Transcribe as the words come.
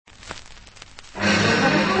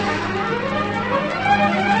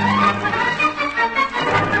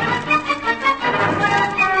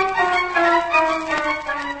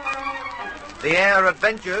Air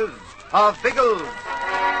Adventures of Biggles.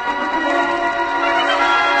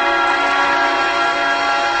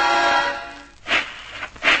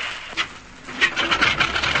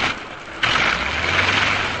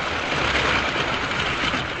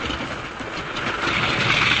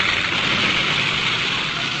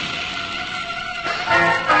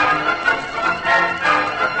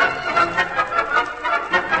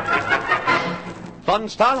 Von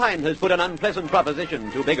Stahlheim has put an unpleasant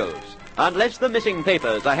proposition to Biggles. Unless the missing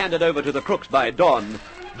papers are handed over to the crooks by dawn,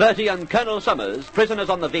 Bertie and Colonel Summers, prisoners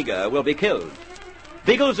on the Vega, will be killed.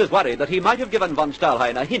 Biggles is worried that he might have given von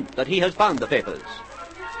Stahlheim a hint that he has found the papers.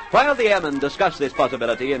 While the airmen discuss this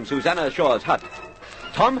possibility in Susanna Shaw's hut,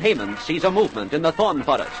 Tom Heyman sees a movement in the thorn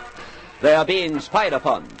forest. They are being spied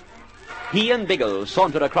upon. He and Biggles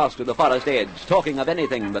saunter across to the forest edge, talking of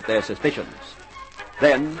anything but their suspicions.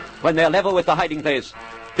 Then, when they're level with the hiding place,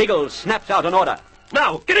 Biggles snaps out an order.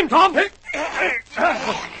 Now, get him, Tom! There,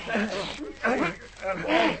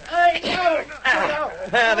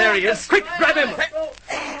 there he is. Quick, grab him!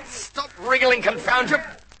 Stop wriggling, confound you.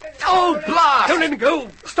 Oh, blast! Don't let him go!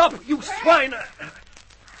 Stop, you swine!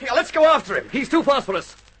 Here, let's go after him. He's too fast for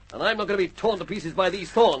us, and I'm not going to be torn to pieces by these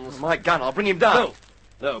thorns. My gun, I'll bring him down.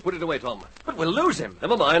 No, put it away, Tom. But we'll lose him.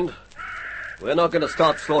 Never mind. We're not going to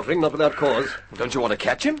start slaughtering, not without cause. Don't you want to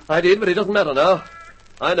catch him? I did, but it doesn't matter now.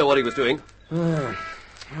 I know what he was doing. Oh,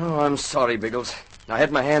 I'm sorry, Biggles. I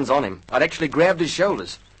had my hands on him. I'd actually grabbed his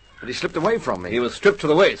shoulders, but he slipped away from me. He was stripped to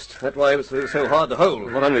the waist. That's why it was so hard to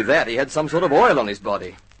hold. Not only that, he had some sort of oil on his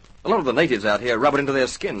body. A lot of the natives out here rub it into their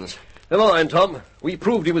skins. Never mind, Tom. We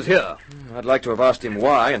proved he was here. I'd like to have asked him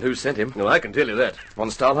why and who sent him. No, I can tell you that.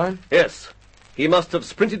 Von Stahlheim? Yes. He must have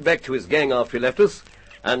sprinted back to his gang after he left us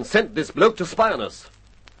and sent this bloke to spy on us.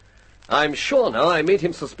 I'm sure now I made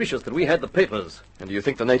him suspicious that we had the papers. And do you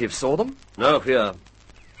think the natives saw them? No fear.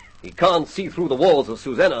 He can't see through the walls of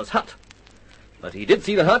Susanna's hut. But he did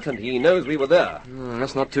see the hut, and he knows we were there.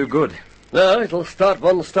 That's not too good. No, it'll start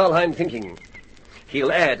von Stahlheim thinking.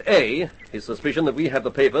 He'll add A, his suspicion that we have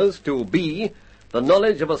the papers, to B, the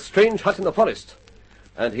knowledge of a strange hut in the forest.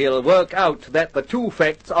 And he'll work out that the two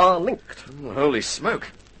facts are linked. Holy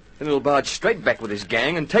smoke. Then he'll barge straight back with his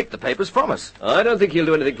gang and take the papers from us. I don't think he'll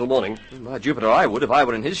do anything till morning. By Jupiter, I would if I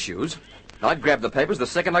were in his shoes. I'd grab the papers the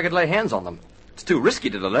second I could lay hands on them. It's too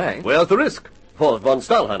risky to delay. Where's the risk? For von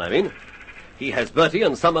Stahlheim, I mean. He has Bertie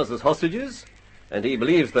and Summers as hostages, and he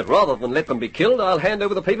believes that rather than let them be killed, I'll hand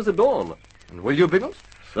over the papers at dawn. And will you, Biggles?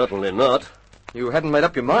 Certainly not. You hadn't made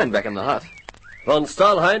up your mind back in the hut. Von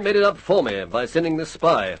Stahlheim made it up for me by sending this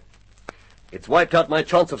spy. It's wiped out my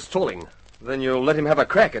chance of stalling. Then you'll let him have a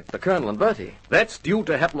crack at the Colonel and Bertie. That's due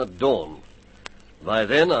to happen at dawn. By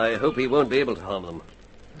then, I hope he won't be able to harm them.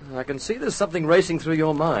 I can see there's something racing through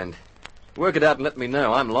your mind. Work it out and let me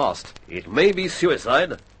know. I'm lost. It may be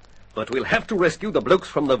suicide, but we'll have to rescue the blokes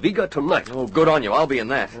from the Vega tonight. Oh, good on you. I'll be in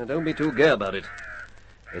that. Don't be too gay about it.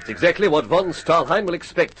 It's exactly what von Stahlheim will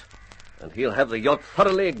expect, and he'll have the yacht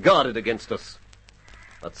thoroughly guarded against us.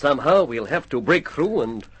 But somehow we'll have to break through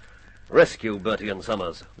and rescue Bertie and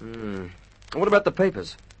Summers. What about the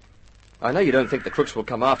papers? I know you don't think the crooks will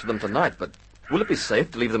come after them tonight, but will it be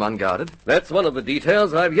safe to leave them unguarded? That's one of the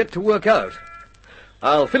details I've yet to work out.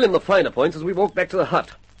 I'll fill in the finer points as we walk back to the hut.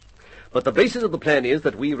 But the basis of the plan is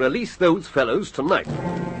that we release those fellows tonight.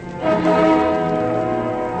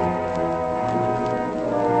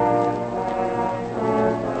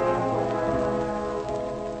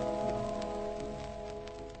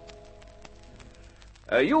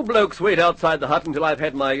 You blokes wait outside the hut until I've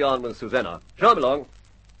had my yarn with Susanna. Shall be long.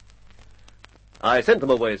 I sent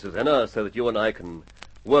them away, Susanna, so that you and I can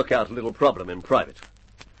work out a little problem in private.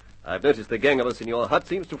 I've noticed the gang of us in your hut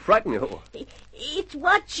seems to frighten you. It's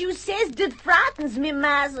what you says that frightens me,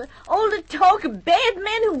 Master. All the talk of bad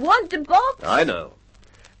men who want the box. I know.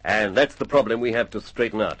 And that's the problem we have to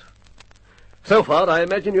straighten out. So far, I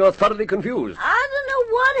imagine you're thoroughly confused. I don't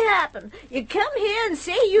know what happened. You come here and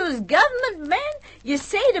say you's government man. You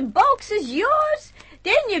say the box is yours.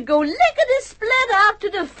 Then you go lickety-split out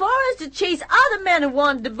to the forest to chase other men who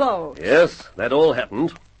want the box. Yes, that all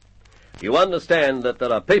happened. You understand that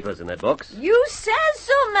there are papers in that box? You said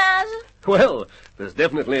so, Master. Well, there's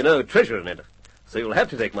definitely no treasure in it, so you'll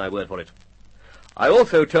have to take my word for it. I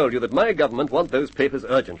also told you that my government want those papers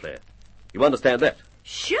urgently. You understand that?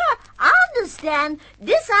 Sure, I understand.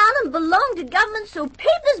 This island belongs to government, so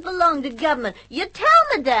papers belong to government. You tell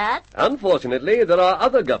me that. Unfortunately, there are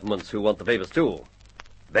other governments who want the papers too.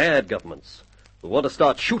 Bad governments who want to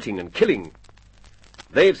start shooting and killing.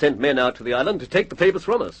 They've sent men out to the island to take the papers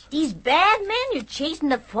from us. These bad men you're chasing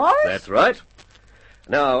the forest? That's right.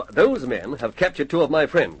 Now, those men have captured two of my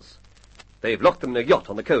friends. They've locked them in a yacht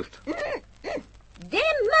on the coast. They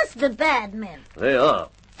must be bad men. They are.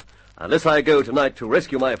 Unless I go tonight to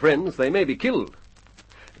rescue my friends, they may be killed.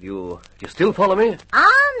 You still follow me?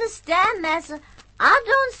 I understand, Massa. I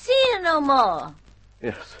don't see you no more.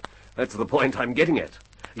 Yes, that's the point I'm getting at.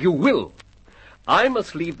 You will. I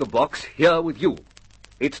must leave the box here with you.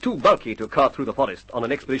 It's too bulky to cart through the forest on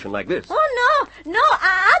an expedition like this. Oh, no,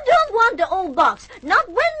 I don't want the old box. Not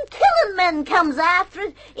when killing men comes after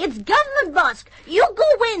it. It's government box. You go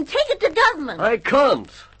away and take it to government. I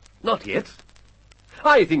can't. Not yet.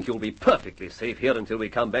 I think you'll be perfectly safe here until we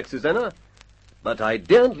come back, Susanna. But I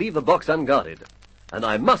daren't leave the box unguarded. And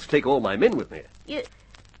I must take all my men with me.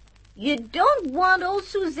 You don't want old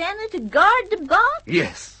Susanna to guard the box?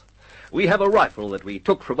 Yes. We have a rifle that we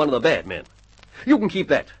took from one of the bad men. You can keep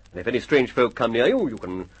that. And if any strange folk come near you, you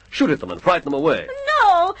can shoot at them and frighten them away.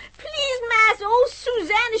 No, please, Master. Old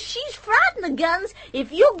Susanna, she's frightened of guns.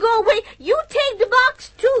 If you go away, you take the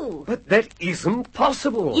box, too. But that isn't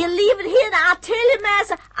possible. You leave it here, and I'll tell you,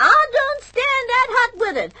 Master, I don't stand that hot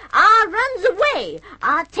with it. I runs away.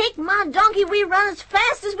 I take my donkey, we run as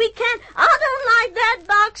fast as we can. I don't like that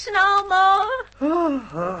box no more.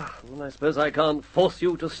 Well, I suppose I can't force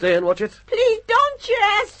you to stay and watch it. Please don't you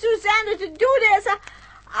ask Susanna to do this.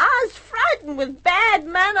 I was frightened with bad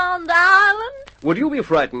men on the island. Would you be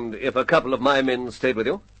frightened if a couple of my men stayed with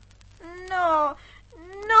you? No,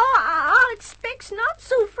 I expects not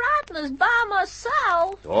so frightened as by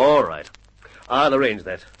myself. All right. I'll arrange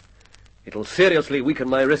that. It'll seriously weaken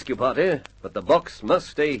my rescue party, but the box must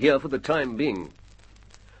stay here for the time being.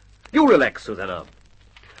 You relax, Susanna.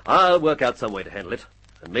 I'll work out some way to handle it,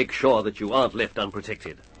 and make sure that you aren't left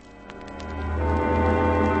unprotected.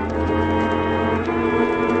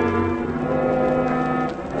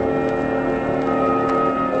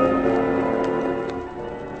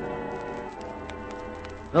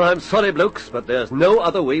 Well, I'm sorry, blokes, but there's no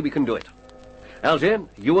other way we can do it. Algy,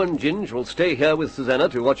 you and Ginge will stay here with Susanna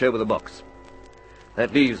to watch over the box.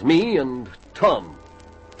 That leaves me and Tom.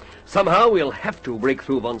 Somehow we'll have to break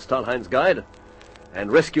through von Stahlhein's guide and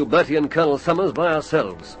rescue Bertie and Colonel Summers by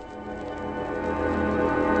ourselves.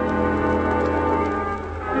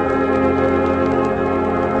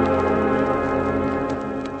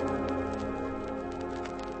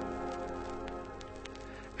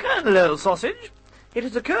 Colonel Old Sausage, it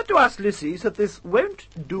has occurred to us, Lysies, that this won't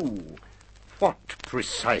do. What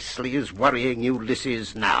precisely is worrying you,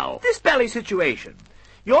 Lysies, now? This bally situation.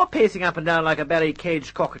 You're pacing up and down like a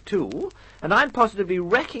bally-caged cockatoo, and I'm positively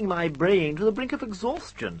racking my brain to the brink of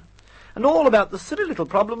exhaustion. And all about the silly little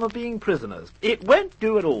problem of being prisoners. It won't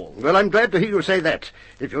do at all. Well, I'm glad to hear you say that.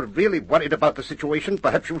 If you're really worried about the situation,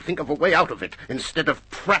 perhaps you'll think of a way out of it, instead of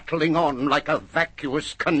prattling on like a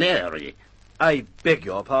vacuous canary. I beg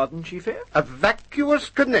your pardon, Chiefy? A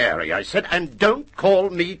vacuous canary, I said, and don't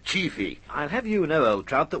call me Chiefy. I'll have you know, old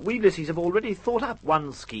trout, that we Lysies have already thought up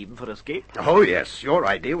one scheme for escape. Oh, yes, your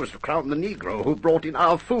idea was to crown the Negro who brought in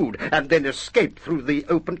our food and then escape through the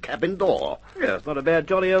open cabin door. Yes, not a bad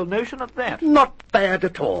jolly old notion at that. Not bad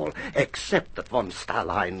at all, except that von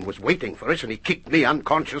Stahlhein was waiting for us and he kicked me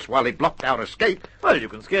unconscious while he blocked our escape. Well, you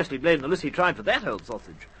can scarcely blame the Lissy tribe for that, old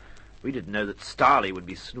sausage. We didn't know that Starley would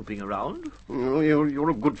be snooping around. Oh, you're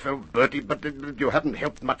a good fellow, Bertie, but you haven't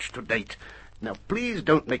helped much to date. Now, please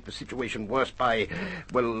don't make the situation worse by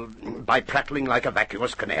prattling like a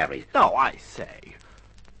vacuous canary. Oh, I say.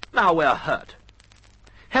 Now we're hurt.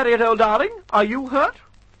 Harriet, old darling, are you hurt?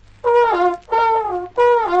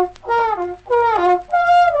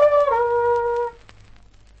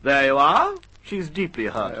 There you are. She's deeply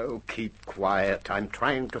hurt. Oh, keep quiet. I'm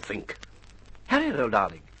trying to think. Harriet, old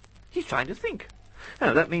darling. He's trying to think.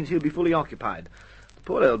 Oh, that means he'll be fully occupied. The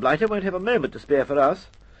poor old blighter won't have a moment to spare for us.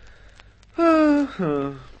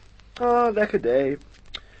 Lack a day.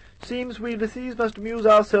 Seems we Lysies must amuse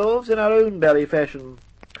ourselves in our own bally fashion.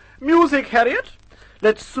 Music, Harriet!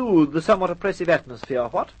 Let's soothe the somewhat oppressive atmosphere,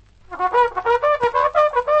 what?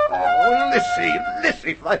 Oh,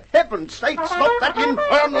 Lissy, for heaven's sake, stop that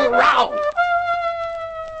infernal row!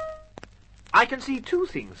 I can see two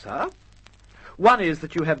things, sir. One is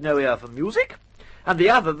that you have no ear for music, and the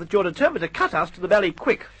other that you're determined to cut us to the belly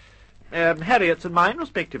quick. Harriet's and mine,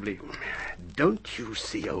 respectively. Don't you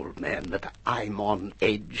see, old man, that I'm on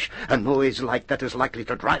edge? A noise like that is likely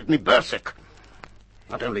to drive me berserk.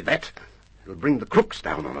 Not only that, it'll bring the crooks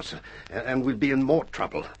down on us, and we'll be in more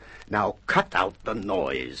trouble. Now, cut out the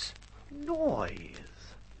noise. Noise?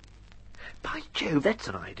 By Jove, that's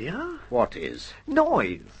an idea. What is?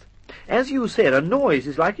 Noise. As you said, a noise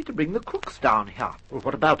is likely to bring the crooks down here. Well,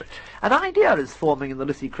 what about it? An idea is forming in the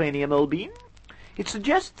Lissy cranium, old bean. It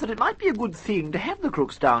suggests that it might be a good thing to have the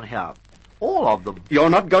crooks down here. All of them. You're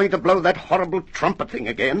not going to blow that horrible trumpet thing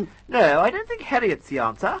again? No, I don't think Harriet's the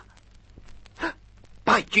answer.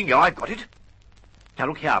 By jingo, I've got it. Now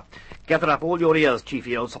look here. Gather up all your ears,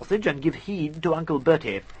 Chiefy old sausage, and give heed to Uncle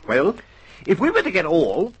Bertie. Well? If we were to get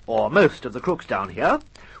all, or most, of the crooks down here,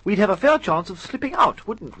 we'd have a fair chance of slipping out,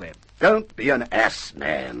 wouldn't we? Don't be an ass,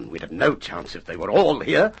 man. We'd have no chance if they were all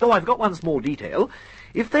here. Though I've got one small detail.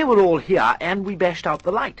 If they were all here and we bashed out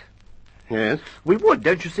the light. Yes? We would,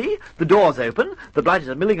 don't you see? The door's open, the blighters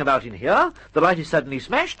are milling about in here, the light is suddenly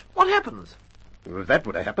smashed. What happens? Well, if that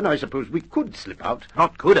were to happen, I suppose we could slip out.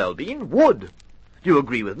 Not could, old bean, would. Do you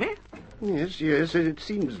agree with me? Yes, it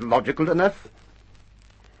seems logical enough.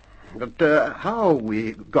 But how are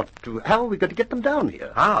we got to get them down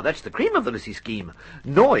here? Ah, that's the cream of the Lissy scheme.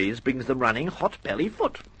 Noise brings them running hot belly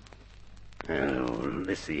foot. Oh,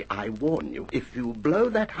 Lissy, I warn you, if you blow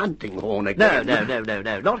that hunting horn again...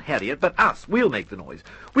 No, not Harriet, but us. We'll make the noise.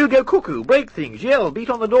 We'll go cuckoo, break things, yell, beat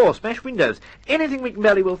on the door, smash windows, anything we can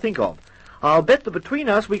barely will think of. I'll bet that between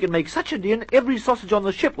us we can make such a din, every sausage on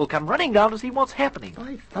the ship will come running down to see what's happening.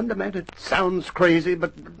 By thunder, man, it sounds crazy,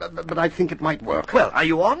 but I think it might work. Well, are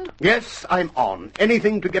you on? Yes, I'm on.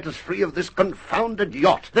 Anything to get us free of this confounded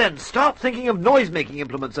yacht. Then start thinking of noise-making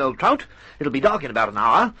implements, old trout. It'll be dark in about an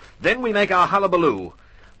hour. Then we make our hullabaloo.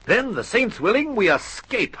 Then, the saints willing, we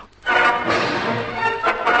escape.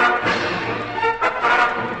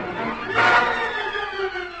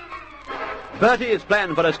 Bertie's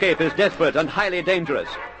plan for escape is desperate and highly dangerous.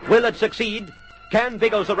 Will it succeed? Can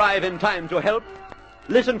Biggles arrive in time to help?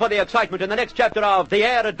 Listen for the excitement in the next chapter of The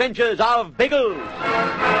Air Adventures of Biggles.